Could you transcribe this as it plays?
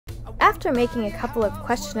After making a couple of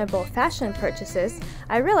questionable fashion purchases,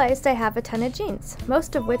 I realized I have a ton of jeans,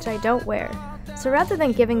 most of which I don't wear. So rather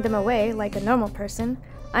than giving them away like a normal person,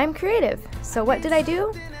 I'm creative. So what did I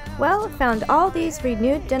do? Well, found all these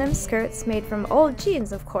renewed denim skirts made from old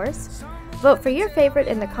jeans, of course. Vote for your favorite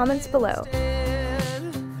in the comments below.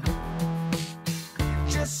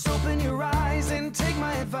 Just open your eyes and take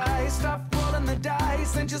my advice. Stop rolling the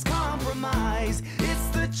dice and just compromise. It's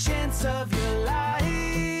the chance of your life.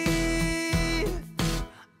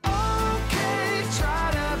 Okay,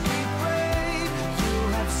 try to be brave. You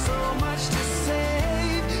have so much to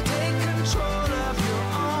save. Take control of your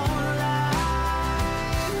own life.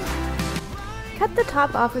 Cut the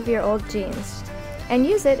top off of your old jeans and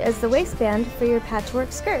use it as the waistband for your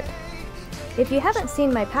patchwork skirt. If you haven't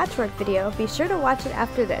seen my patchwork video, be sure to watch it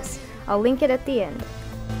after this. I'll link it at the end.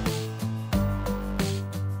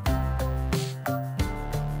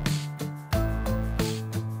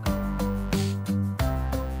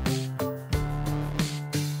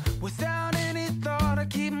 Without any thought, I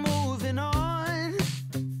keep moving on.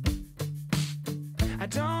 I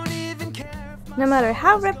don't even care. No matter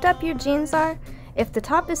how ripped up your jeans are, if the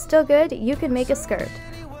top is still good, you can make a skirt.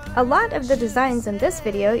 A lot of the designs in this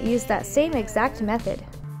video use that same exact method.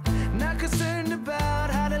 Not concerned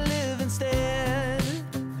about how to live instead.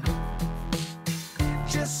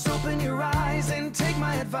 Just open your eyes and take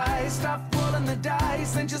my advice. Stop rolling the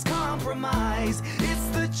dice and just compromise. It's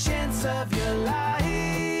the chance of your life.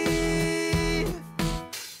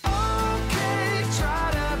 Okay,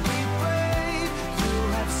 try to be brave.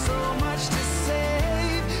 You have so much to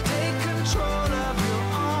save. Take control of your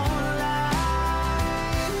own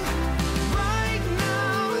life. Right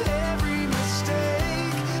now, every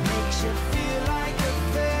mistake makes you feel like a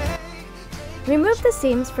fake. Remove the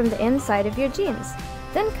seams from the inside of your jeans.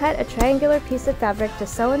 Then cut a triangular piece of fabric to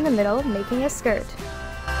sew in the middle, making a skirt.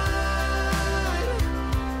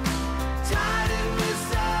 Tired and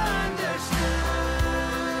misunderstood.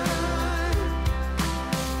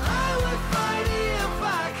 I would fight if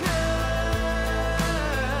I could.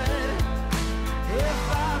 If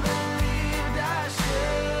I believed I should.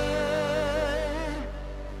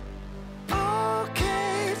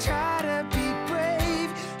 Okay, try to be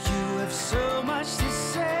brave. You have so much to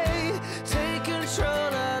say. Take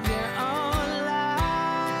control of your own life.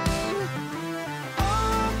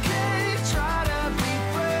 Okay, try to be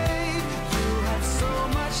brave. You have so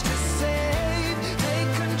much to say.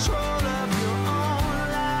 Take control of your own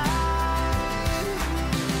life.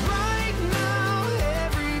 Right now,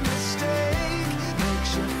 every mistake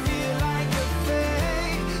makes you feel like a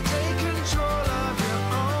fake. Take control of your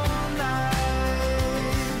own life.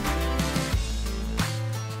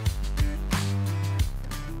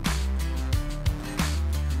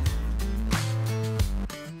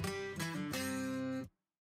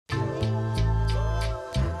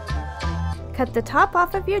 Cut the top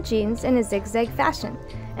off of your jeans in a zigzag fashion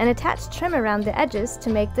and attach trim around the edges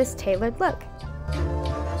to make this tailored look.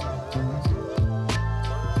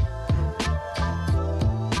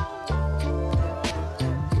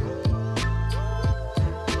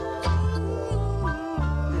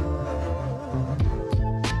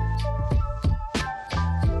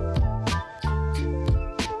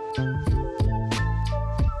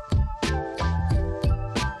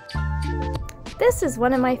 This is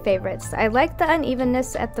one of my favorites. I like the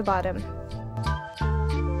unevenness at the bottom.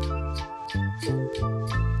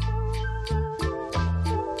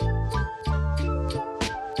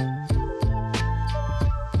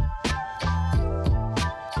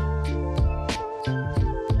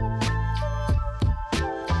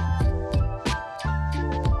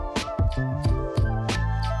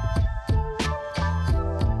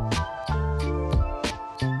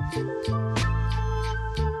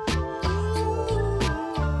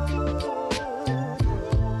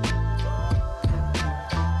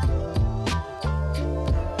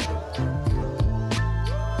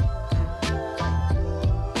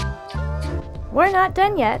 We're not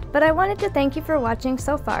done yet, but I wanted to thank you for watching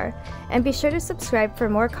so far, and be sure to subscribe for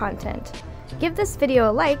more content. Give this video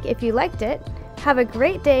a like if you liked it. Have a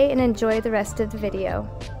great day and enjoy the rest of the video.